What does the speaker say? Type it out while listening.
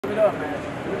it up, man.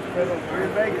 We're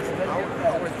in Vegas.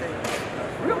 How were things?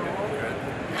 Real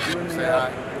good. Doing Say the,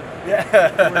 hi.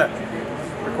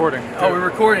 yeah. Recording. Oh, we're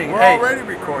recording. We're hey, already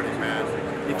recording, man.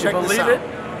 if you believe it,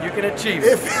 you can achieve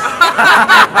If, it.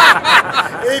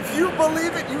 if you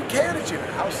believe it, you can achieve it.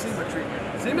 How's SEMA treating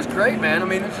you? SEMA's great, man. I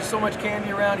mean, there's just so much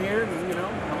candy around here, and you know,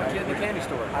 I'm a kid in the candy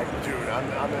store. Dude,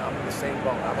 I'm in the same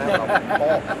boat. I'm having a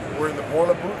ball. We're in the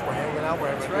boiler booth. We're hanging out. We're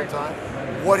having a good time.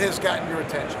 What has gotten your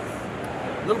attention?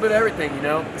 A little bit of everything, you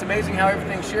know. It's amazing how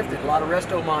everything's shifted. A lot of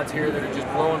resto mods here that are just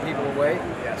blowing people away.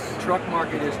 Yes. The truck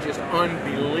market is just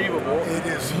unbelievable. It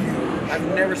is huge. I've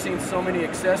never seen so many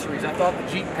accessories. I thought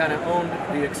the Jeep kind of owned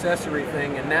the accessory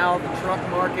thing, and now the truck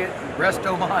market,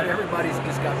 resto mod, everybody's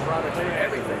just got products for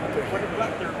everything.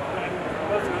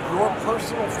 Your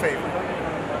personal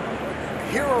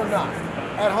favorite, here or not,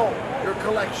 at home, your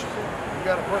collection. You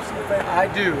got a personal favorite?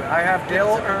 I do. I have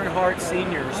Dale Earnhardt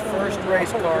Sr.'s first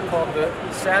race car called the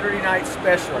Saturday Night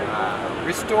Special,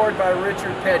 restored by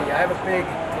Richard Petty. I have a big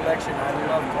collection. I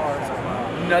love cars.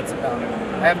 I'm nuts about it.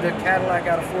 I have the Cadillac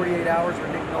out of 48 Hours where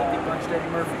Nick Nolte punched Eddie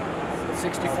Murphy.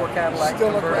 64 Cadillac Still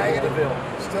a convertible raggedy? DeVille.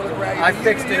 Still a raggedy? I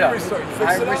fixed it up.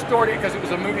 I I restored it because it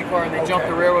was a movie car and they jumped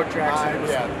the railroad tracks and it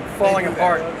was falling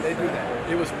apart. They do that.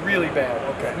 It was really bad.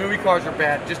 Okay. Movie cars are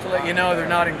bad. Just to let you know, they're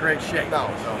not in great shape. No.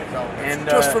 And,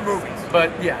 just for movies.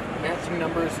 But yeah, matching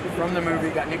numbers from the movie.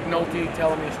 Got Nick Nolte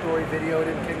telling me a story, videoed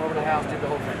it, came over to the house, did the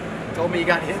whole thing. Told me he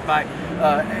got hit by,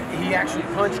 he actually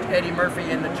punched Eddie Murphy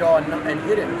in the jaw and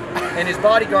hit him. And his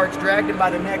bodyguards dragged him by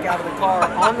the neck out of the car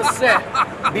on the set,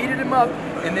 beated him up,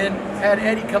 and then had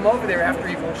Eddie come over there after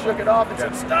he shook it off and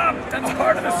said, "Stop, that's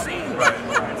part of the scene."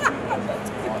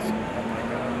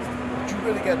 Did you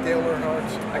really get Dale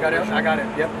Earnhardt's? I got it.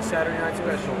 Yep, the Saturday Night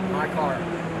Special, my car.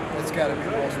 It's got to be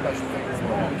the most special thing in the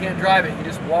world. You can't drive it, you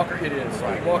just walk it is.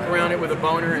 You walk around it with a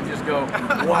boner and just go,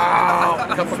 wow,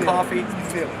 a cup of coffee. You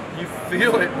feel it. You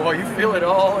feel it, boy, you feel it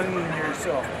all in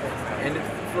yourself. And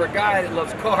for a guy that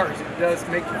loves cars, it does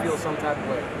make you feel some type of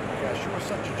way. Gosh, you are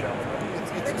such a gentleman.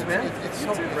 Thanks, man. It's You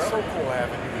so, too, it's bro. so cool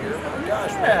having you here. Oh my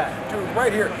gosh, Yeah. man. Dude,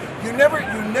 right here. You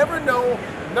never know,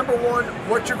 number one,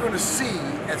 what you're going to see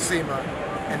at SEMA,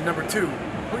 and number two,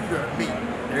 who you're going to meet.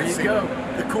 There at you SEMA. go.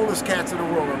 The coolest cats in the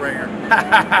world are right here.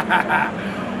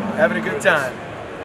 Having a good time.